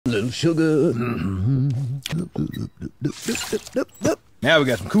little sugar. Now we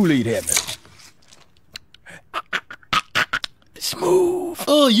got some Kool-Aid happening. Smooth.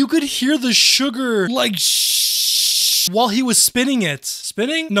 Oh, you could hear the sugar like while he was spinning it.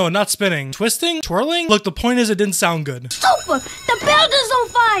 Spinning? No, not spinning. Twisting? Twirling? Look, the point is it didn't sound good. Super! The building's on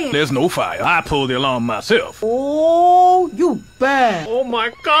fire! There's no fire. I pulled the alarm myself. Oh, you bad. Oh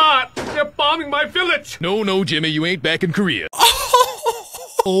my God! They're bombing my village! No, Jimmy, you ain't back in Korea.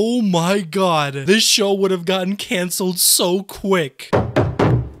 Oh my God. This show would have gotten canceled so quick.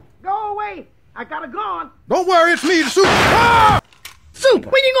 Go away. I got a gun. Don't worry, it's me, the super. Ah! Super,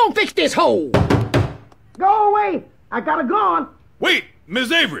 when you gonna fix this hole? Go away. I got a gun. Wait,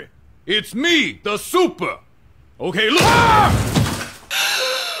 Miss Avery! It's me, the super! Okay, look!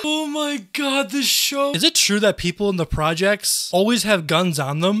 Oh my God, this show. Is it true that people in the projects always have guns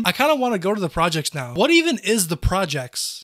on them? I kind of want to go to the projects now. What even is the projects?